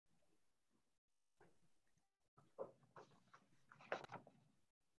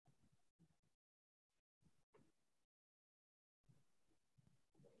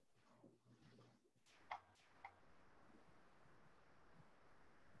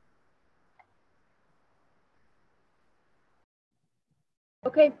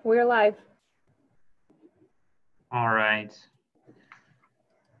Okay, we're live. All right.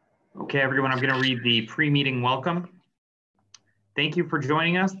 Okay, everyone, I'm going to read the pre-meeting welcome. Thank you for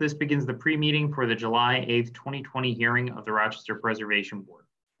joining us. This begins the pre-meeting for the July 8th, 2020 hearing of the Rochester Preservation Board.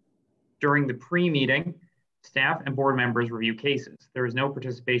 During the pre-meeting, staff and board members review cases. There is no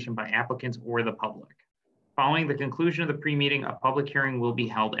participation by applicants or the public. Following the conclusion of the pre-meeting, a public hearing will be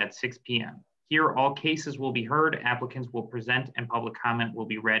held at 6 p.m. Here, all cases will be heard, applicants will present, and public comment will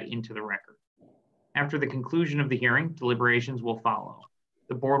be read into the record. After the conclusion of the hearing, deliberations will follow.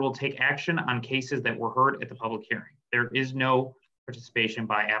 The board will take action on cases that were heard at the public hearing. There is no participation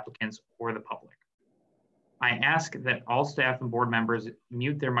by applicants or the public. I ask that all staff and board members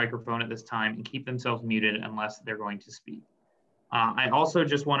mute their microphone at this time and keep themselves muted unless they're going to speak. I also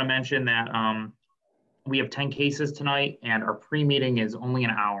just want to mention that we have 10 cases tonight and our pre-meeting is only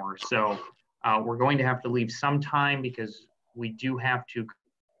an hour. So we're going to have to leave some time because we do have to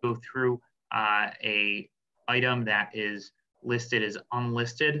go through a item that is listed as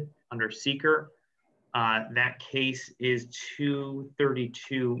unlisted under seeker. That case is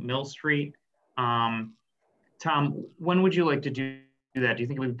 232 Mill Street. Tom, when would you like to do that? Do you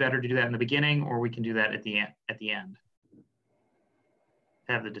think it would be better to do that in the beginning, or we can do that at the end?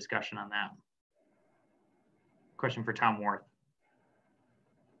 Have the discussion on that. Question for Tom Worth.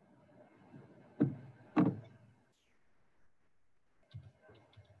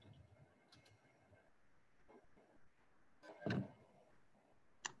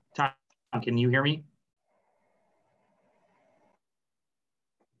 Tom, can you hear me?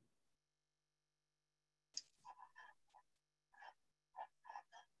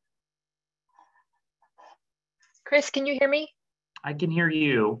 Chris, can you hear me? I can hear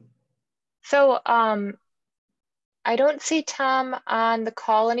you. So I don't see Tom on the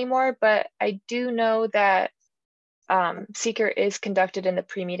call anymore, but I do know that seeker is conducted in the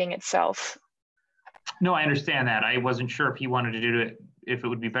pre-meeting itself. No, I understand that. I wasn't sure if he wanted to do it, if it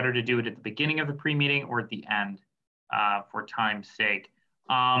would be better to do it at the beginning of the pre-meeting or at the end for time's sake.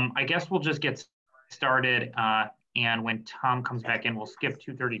 I guess we'll just get started and when Tom comes back in, we'll skip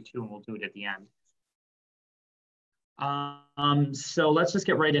 232 and we'll do it at the end. So let's just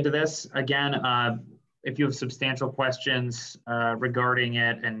get right into this. Again, if you have substantial questions regarding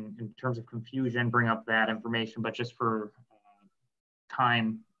it and in terms of confusion, bring up that information, but just for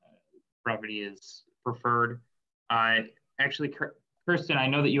time, brevity is preferred. Actually, Kirsten, I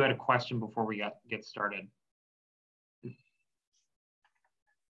know that you had a question before we get started.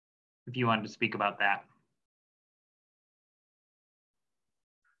 If you wanted to speak about that.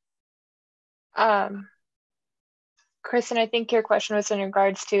 Kristen, I think your question was in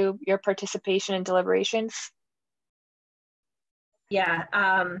regards to your participation in deliberations. Yeah,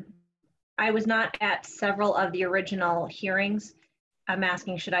 I was not at several of the original hearings. I'm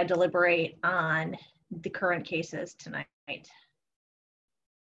asking, should I deliberate on the current cases tonight?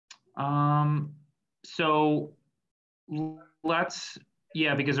 So let's,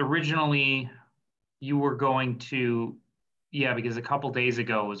 yeah, because originally you were going to, yeah, because a couple days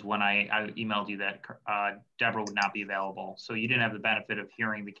ago was when I emailed you that Deborah would not be available. So you didn't have the benefit of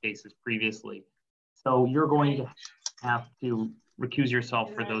hearing the cases previously. So you're going to have to recuse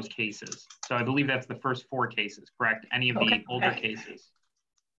yourself for those cases. So I believe that's the first 4 cases, correct? Any of the older cases.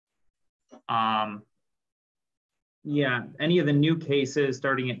 Yeah, any of the new cases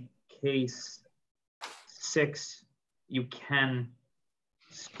starting at case 6, you can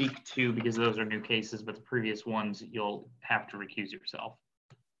speak to because those are new cases, but the previous ones you'll have to recuse yourself.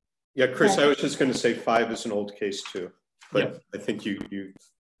 Yeah, Chris, I was just going to say 5 is an old case too, but yep. I think you.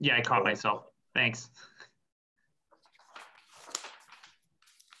 Yeah, I caught myself. Thanks.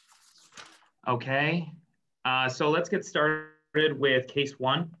 Okay, so let's get started with case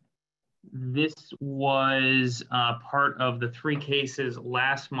 1. This was part of the 3 cases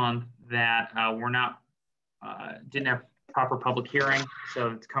last month that were not, didn't have proper public hearing.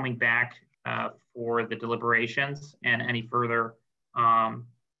 So it's coming back for the deliberations and any further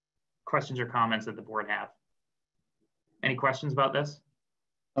questions or comments that the board have. Any questions about this?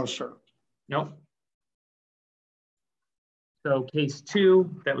 Oh, sure. Nope. So case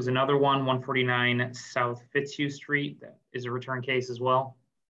 2, that was another one, 149 South Fitzhugh Street. That is a return case as well.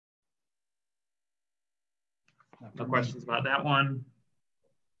 No questions about that one.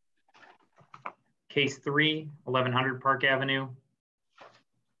 Case 3, 1100 Park Avenue.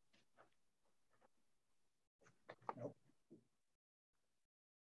 Nope.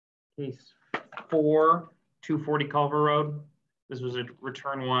 Case 4, 240 Culver Road. This was a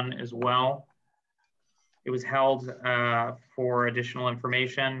return one as well. It was held for additional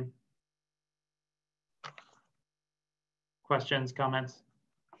information. Questions, comments?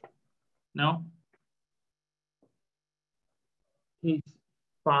 No? Case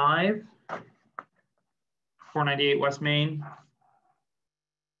 5, 498 West Main.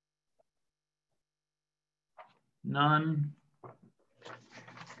 None.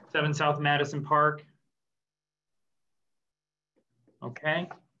 7 South Madison Park. Okay.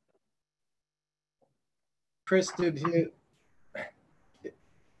 Chris, that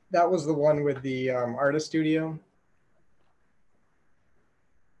was the one with the artist studio?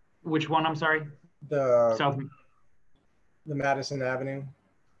 Which one, I'm sorry? The South. The Madison Avenue?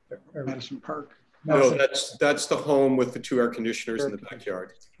 Or Madison Park. No, Madison. that's the home with the 2 air conditioners in the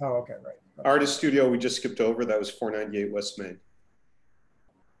backyard. Oh, okay, right. Artist studio, we just skipped over. That was 498 West Main.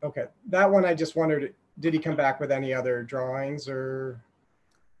 Okay, that one I just wondered, did he come back with any other drawings or?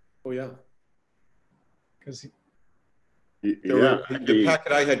 Oh, yeah. Because The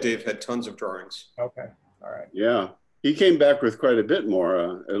packet I had, Dave, had tons of drawings. Okay, all right. Yeah, he came back with quite a bit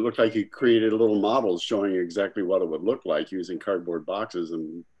more. It looked like he created little models showing exactly what it would look like using cardboard boxes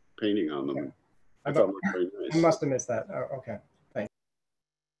and painting on them. Okay. I thought it looked very nice. I must have missed that. Oh, okay, thanks.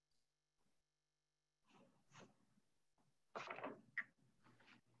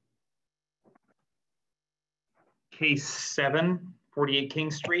 Case 7, 48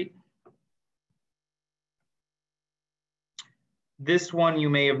 King Street. This one you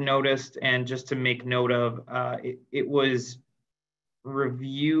may have noticed, and just to make note of, it was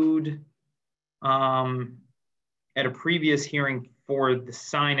reviewed at a previous hearing for the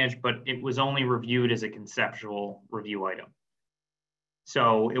signage, but it was only reviewed as a conceptual review item.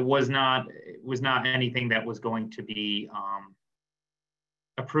 So it was not anything that was going to be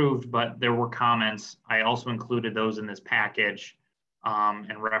approved, but there were comments. I also included those in this package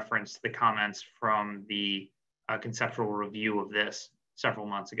and referenced the comments from the conceptual review of this several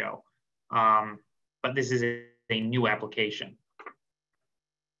months ago. But this is a new application.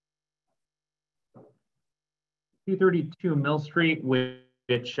 232 Mill Street,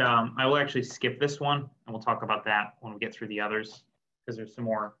 which I will actually skip this one, and we'll talk about that when we get through the others, because there's some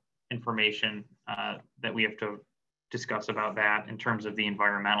more information that we have to discuss about that in terms of the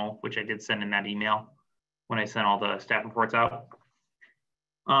environmental, which I did send in that email when I sent all the staff reports out.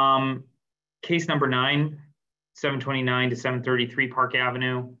 Case number 9, 729 to 733 Park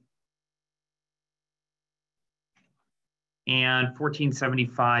Avenue. And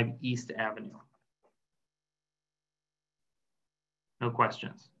 1475 East Avenue. No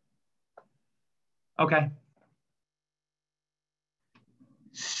questions. Okay.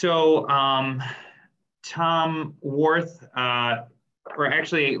 So Tom Worth, or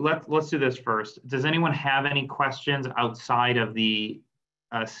actually let's do this first. Does anyone have any questions outside of the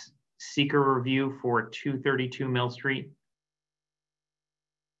seeker review for 232 Mill Street?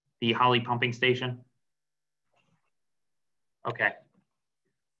 The Holly pumping station? Okay.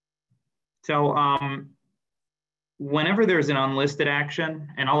 So whenever there's an unlisted action,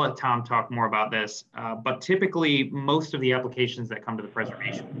 and I'll let Tom talk more about this, but typically most of the applications that come to the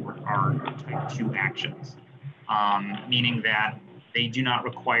preservation board are type 2 actions, meaning that they do not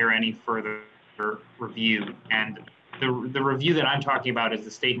require any further review. And the review that I'm talking about is the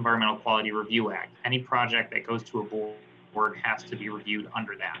State Environmental Quality Review Act. Any project that goes to a board has to be reviewed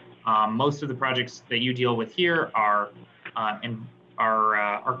under that. Most of the projects that you deal with here are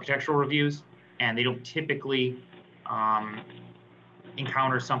architectural reviews, and they don't typically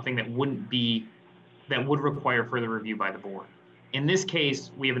encounter something that would require further review by the board. In this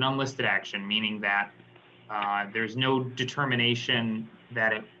case, we have an unlisted action, meaning that there's no determination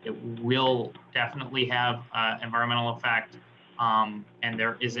that it will definitely have environmental effect, and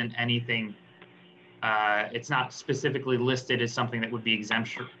there isn't anything, it's not specifically listed as something that would be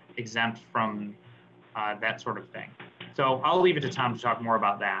exempt from that sort of thing. So I'll leave it to Tom to talk more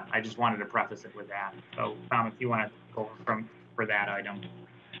about that. I just wanted to preface it with that. So Tom, if you want to go for that item.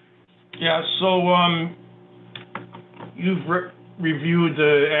 Yeah, so you've reviewed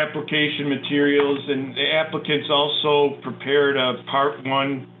the application materials, and the applicants also prepared a Part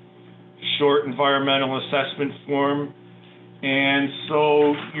 1 short environmental assessment form. And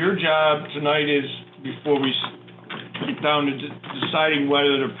so your job tonight is, before we get down to deciding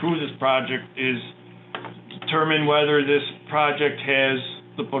whether to approve this project, is determine whether this project has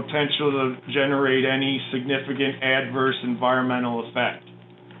the potential to generate any significant adverse environmental effect.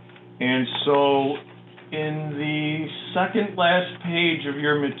 And so in the second last page of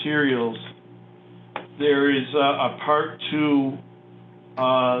your materials, there is a Part 2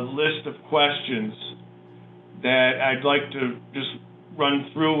 list of questions that I'd like to just run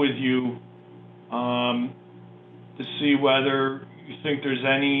through with you to see whether you think there's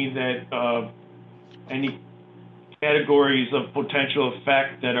any categories of potential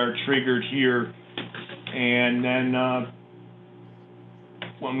effect that are triggered here. And then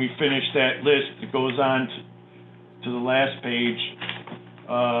when we finish that list, it goes on to the last page.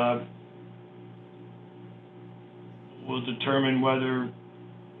 We'll determine whether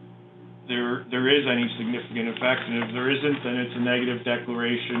there is any significant effect, and if there isn't, then it's a negative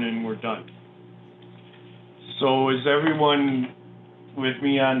declaration and we're done. So is everyone with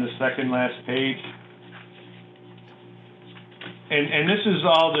me on the second last page? And this is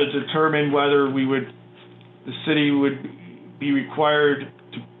all to determine whether the city would be required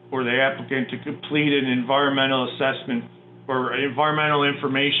to, or the applicant to complete an environmental assessment or environmental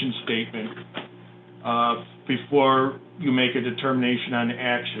information statement before you make a determination on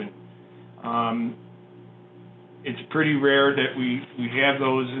action. It's pretty rare that we have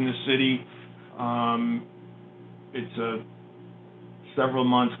those in the city. It's a several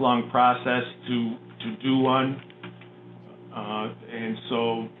months long process to do one. And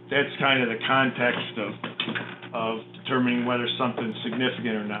so that's kind of the context of determining whether something's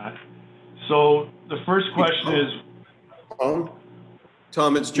significant or not. So the first question is...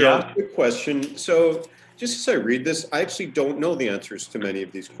 Tom, it's Gerald. Yeah? Quick question. So just as I read this, I actually don't know the answers to many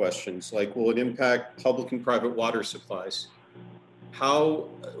of these questions. Like, will it impact public and private water supplies?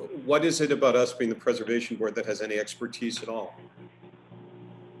 What is it about us being the Preservation Board that has any expertise at all?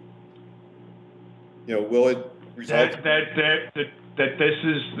 You know, will it result? That this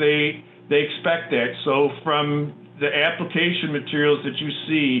is, they expect that. So from the application materials that you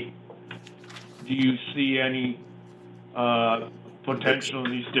see, do you see any potential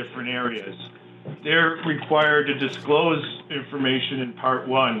in these different areas? They're required to disclose information in part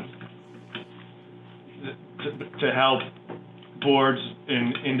 1 to help boards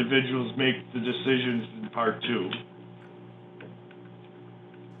and individuals make the decisions in part 2.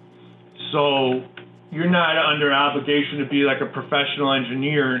 So you're not under obligation to be like a professional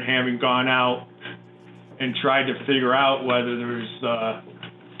engineer and having gone out and tried to figure out whether there's,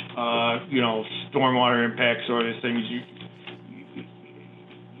 you know, stormwater impacts or other things.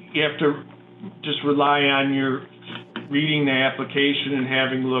 You have to just rely on your reading the application and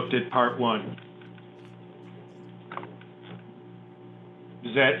having looked at part 1.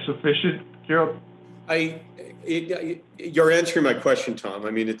 Is that sufficient, Gerald? You're answering my question, Tom.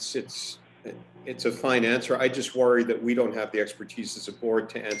 I mean, it's a fine answer. I just worry that we don't have the expertise as a board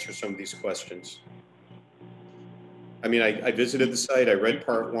to answer some of these questions. I mean, I visited the site. I read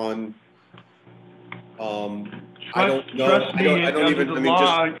part 1. I don't know. I don't even. I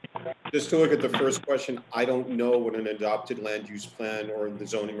mean, just to look at the first question, I don't know what an adopted land use plan or the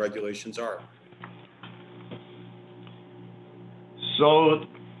zoning regulations are. So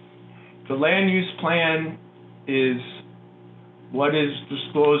the land use plan is what is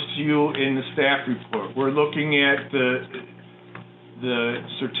disclosed to you in the staff report. We're looking at the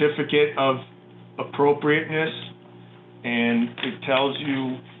certificate of appropriateness, and it tells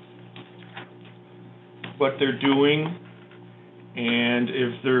you what they're doing, and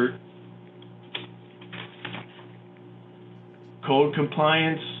if they're code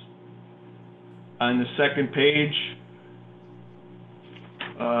compliance on the second page,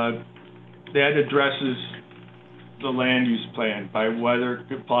 that addresses the land use plan by whether it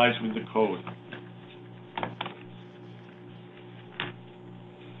complies with the code.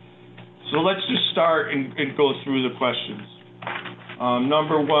 So let's just start and go through the questions.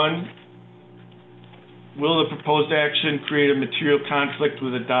 Number 1, will the proposed action create a material conflict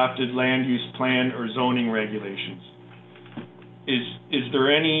with adopted land use plan or zoning regulations? Is there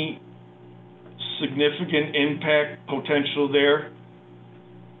any significant impact potential there?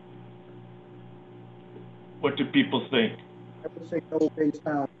 What do people think? I would say no based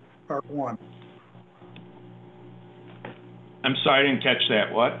on part 1. I'm sorry, I didn't catch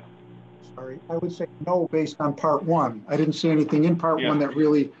that. What? Sorry, I would say no based on part 1. I didn't see anything in part 1 that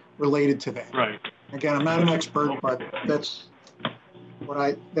really related to that. Right. Again, I'm not an expert, but that's what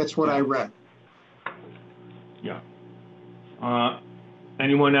I read. Yeah.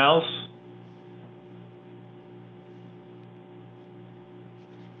 Anyone else?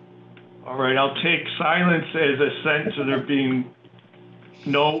 All right, I'll take silence as assent to there being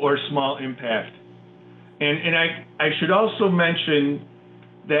no or small impact. And I should also mention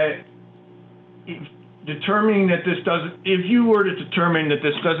that determining that this doesn't, if you were to determine that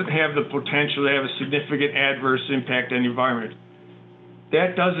this doesn't have the potential to have a significant adverse impact on the environment,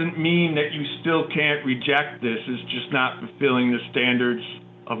 that doesn't mean that you still can't reject this. It's just not fulfilling the standards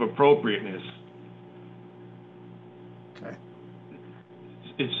of appropriateness. Okay.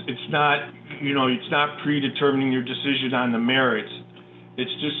 It's not, you know, it's not predetermining your decision on the merits.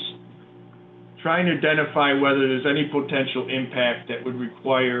 It's just trying to identify whether there's any potential impact that would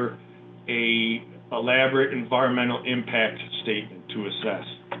require a elaborate environmental impact statement to assess.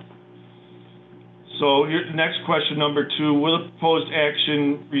 So next question, number 2, will the proposed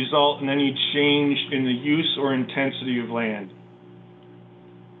action result in any change in the use or intensity of land?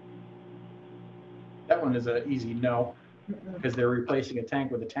 That one is an easy no, because they're replacing a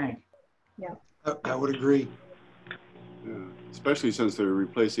tank with a tank. Yeah. I would agree. Yeah. Especially since they're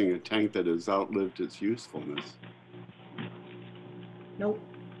replacing a tank that has outlived its usefulness. Nope.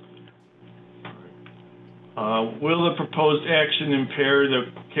 Will the proposed action impair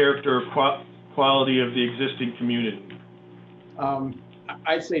the character or quality of the existing community?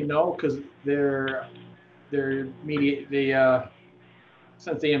 I'd say no, because they're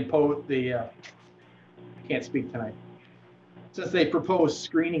since they impose the I can't speak tonight. Since they propose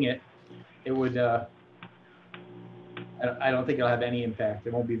screening it, it would I don't think it'll have any impact.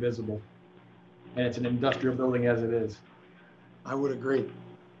 It won't be visible, and it's an industrial building as it is. I would agree.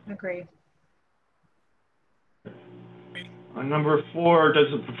 Agree. On number 4,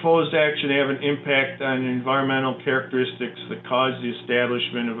 does the proposed action have an impact on environmental characteristics that cause the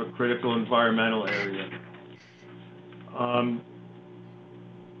establishment of a critical environmental area?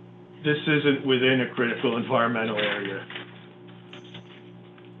 This isn't within a critical environmental area.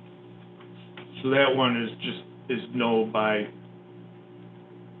 So that one is no by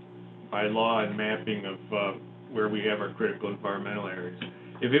law and mapping of where we have our critical environmental areas.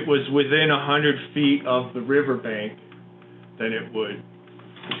 If it was within 100 feet of the riverbank, then it would,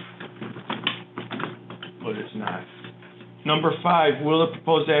 but it's not. Number 5, will the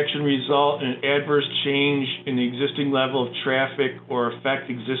proposed action result in an adverse change in the existing level of traffic or affect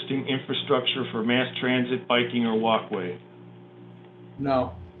existing infrastructure for mass transit, biking, or walkway?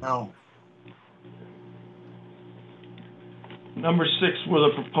 No. No. Number 6, will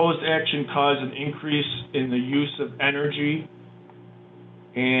the proposed action cause an increase in the use of energy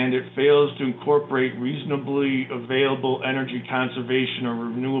and it fails to incorporate reasonably available energy conservation or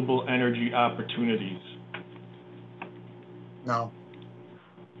renewable energy opportunities? No.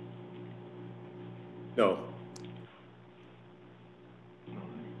 No.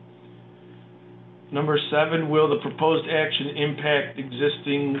 Number 7, will the proposed action impact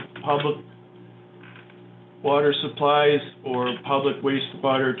existing public water supplies or public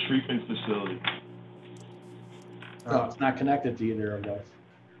wastewater treatment facilities? No, it's not connected to either of those.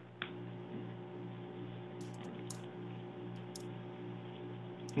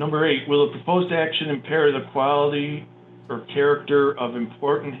 Number 8, will the proposed action impair the quality or character of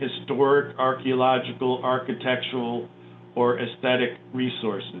important historic, archaeological, architectural, or aesthetic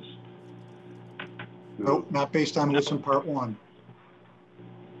resources? Nope, not based on what's in part 1.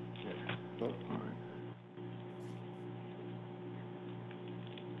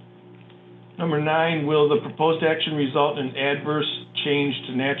 Number 9, will the proposed action result in adverse change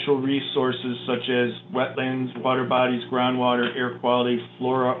to natural resources such as wetlands, water bodies, groundwater, air quality,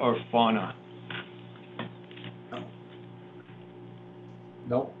 flora, or fauna?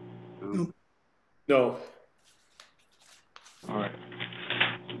 Nope. No. All right.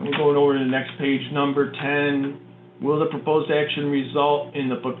 We're going over to the next page, number 10. Will the proposed action result in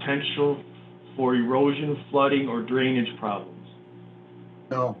the potential for erosion, flooding, or drainage problems?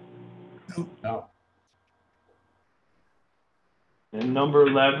 No. No. And number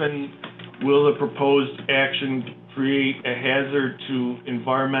 11, will the proposed action create a hazard to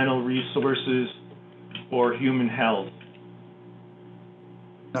environmental resources or human health?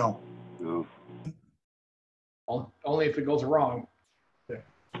 No. No. Only if it goes wrong.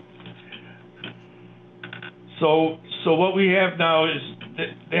 So what we have now is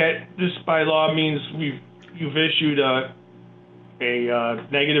that this by law means you've issued a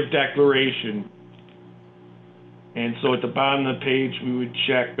negative declaration, and so at the bottom of the page we would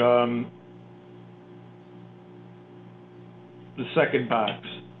check the second box,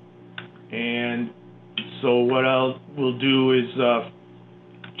 and so what we'll do is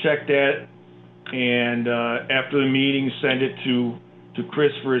check that, and after the meeting send it to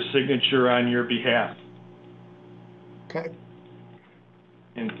Chris for his signature on your behalf. Okay.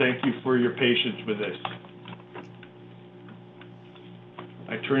 And thank you for your patience with this.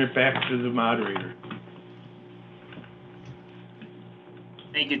 I turn it back to the moderator.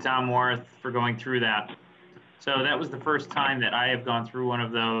 Thank you, Tom Worth, for going through that. So that was the first time that I have gone through one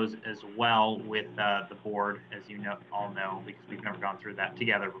of those as well with the board, as you all know, because we've never gone through that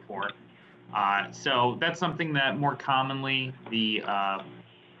together before. So that's something that more commonly the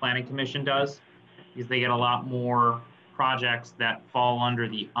Planning Commission does, because they get a lot more projects that fall under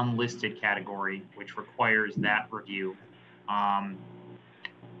the unlisted category, which requires that review.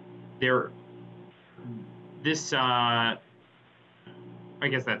 There this, I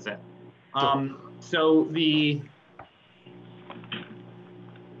guess that's it. So did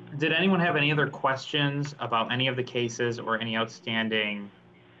anyone have any other questions about any of the cases or any outstanding,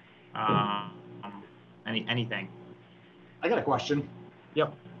 anything? I got a question.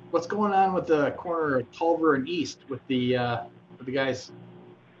 Yep. What's going on with the corner of Culver and East with the guy's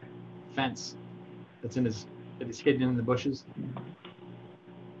fence that's that is hidden in the bushes?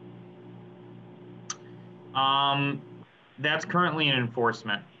 That's currently in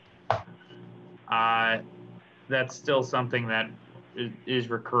enforcement. That's still something that is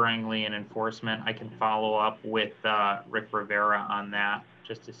recurringly in enforcement. I can follow up with Rick Rivera on that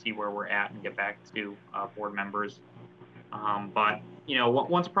just to see where we're at and get back to board members. But you know,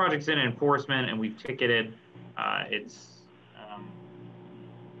 once project's in enforcement and we've ticketed, it's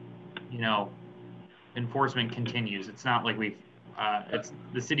you know, enforcement continues. It's not like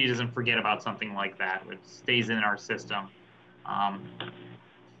the city doesn't forget about something like that. It stays in our system.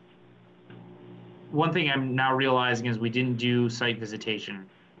 One thing I'm now realizing is we didn't do site visitation.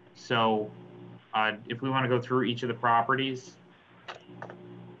 So if we want to go through each of the properties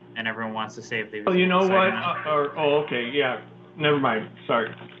and everyone wants to say if they Oh, you know what? Okay, yeah. Never mind.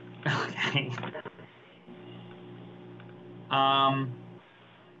 Sorry. Okay.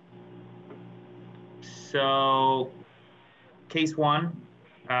 So case 1,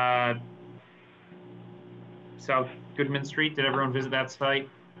 South Goodman Street. Did everyone visit that site?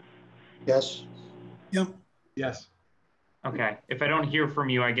 Yes. Yep. Yes. Okay. If I don't hear from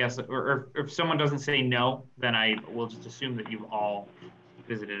you, I guess, or if someone doesn't say no, then I will just assume that you've all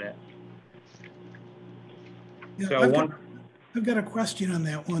visited it. Yeah, So I've got a question on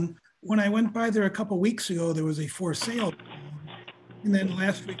that one. When I went by there a couple weeks ago, there was a for sale, and then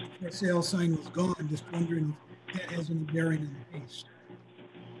last week the for sale sign was gone. Just wondering if that has any bearing on the case.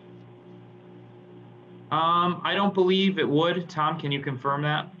 I don't believe it would. Tom, can you confirm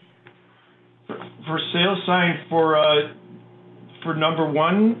that? For sale sign for number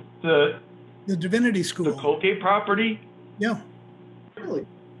 1, the Divinity School. The Colgate property? Yeah. Really?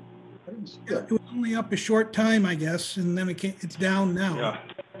 Yeah, it was only up a short time, I guess, and then it's down now. Yeah.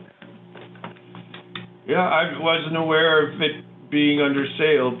 Yeah, I wasn't aware of it being under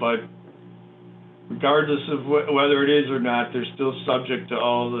sale, but regardless of whether it is or not, they're still subject to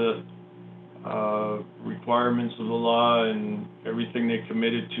all the requirements of the law and everything they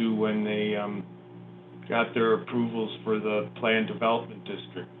committed to when they got their approvals for the planned development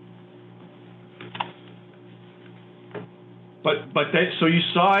district. But that, so you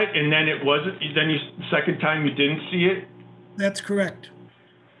saw it and then it wasn't, then the second time you didn't see it? That's correct.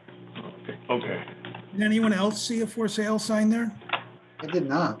 Okay. Did anyone else see a for sale sign there? I did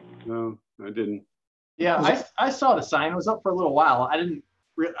not. No, I didn't. Yeah, I saw the sign. It was up for a little while. I didn't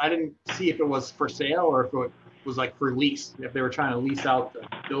see if it was for sale or if it was like for lease, if they were trying to lease out the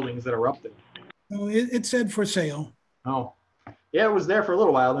buildings that are up there. Oh, it said for sale. Oh, yeah, it was there for a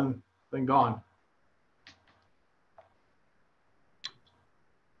little while, then gone.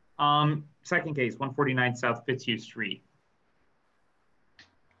 Second case, 149 South Fitzhugh Street.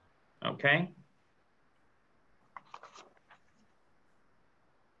 Okay.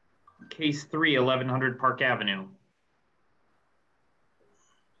 Case 3, 1100 Park Avenue.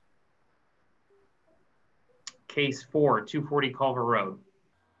 Case 4, 240 Culver Road.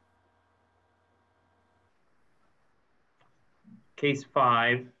 Case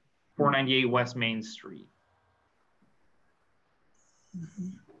 5, 498 West Main Street.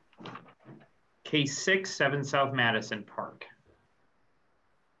 Case 6, 7 South Madison Park.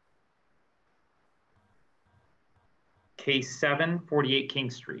 Case 7, 48 King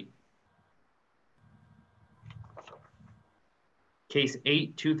Street. Case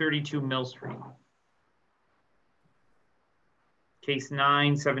 8, 232 Mill Street. Case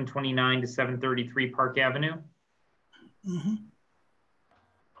 9, 729 to 733 Park Avenue.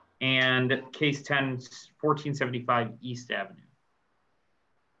 And case 10, 1475 East Avenue.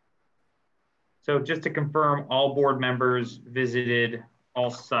 So just to confirm, all board members visited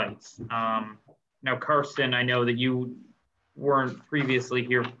all sites. Now, Karsten, I know that you weren't previously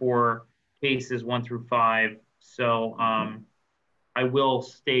here for cases 1 through 5. So I will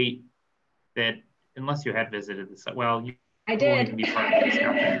state that unless you had visited the site, well, I won't even did. be part of the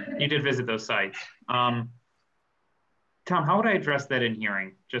discussion. You did visit those sites. Tom, how would I address that in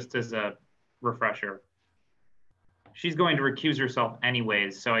hearing, just as a refresher? She's going to recuse herself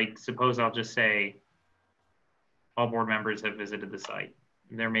anyways, so I suppose I'll just say all board members have visited the site.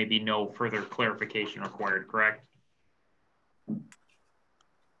 There may be no further clarification required, correct?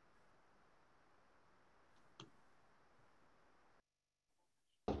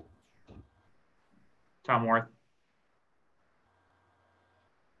 Tom Worth.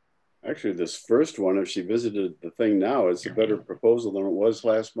 Actually, this first one, if she visited the thing now, it's a better proposal than it was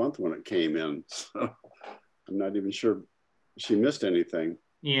last month when it came in. So I'm not even sure she missed anything.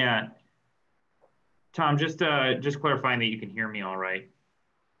 Yeah. Tom, just clarifying that you can hear me all right.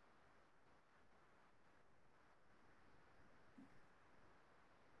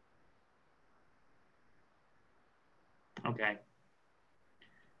 Okay.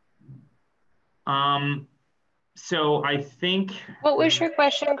 So I think. What was your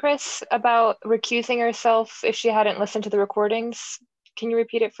question, Chris, about recusing herself if she hadn't listened to the recordings? Can you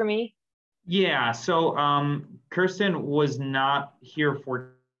repeat it for me? Yeah, so Kirsten was not here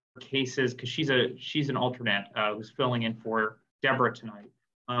for cases because she's an alternate who's filling in for Deborah tonight.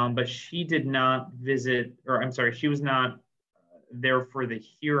 But she did not visit, or I'm sorry, she was not there for the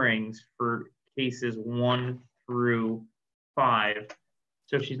hearings for cases 1 through 5.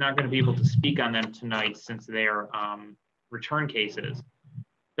 So she's not going to be able to speak on them tonight since they are return cases.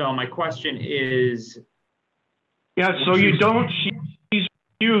 So my question is. Yeah, so you don't, she's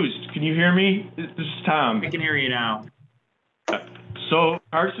recused. Can you hear me? This is Tom. I can hear you now. So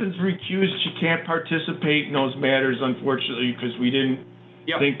Carson's recused. She can't participate in those matters, unfortunately, because we didn't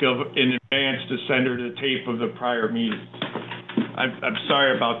think of in advance to send her the tape of the prior meeting. I'm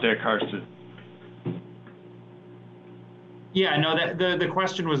sorry about that, Carson. Yeah, no, the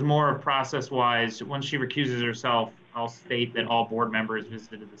question was more process-wise. When she recuses herself, I'll state that all board members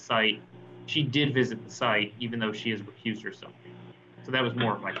visited the site. She did visit the site, even though she has recused herself. So that was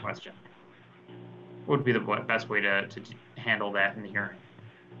more of my question. What would be the best way to handle that in the hearing?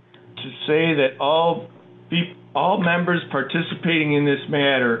 To say that all members participating in this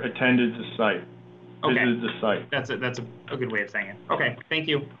matter attended the site, visited the site. That's a good way of saying it. Okay, thank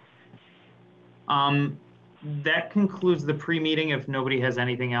you. That concludes the pre-meeting if nobody has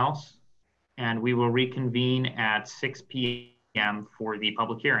anything else, and we will reconvene at 6 p.m. for the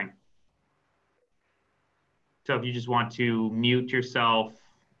public hearing. So if you just want to mute yourself,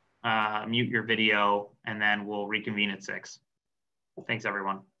 mute your video, and then we'll reconvene at 6. Thanks,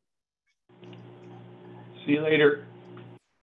 everyone. See you later.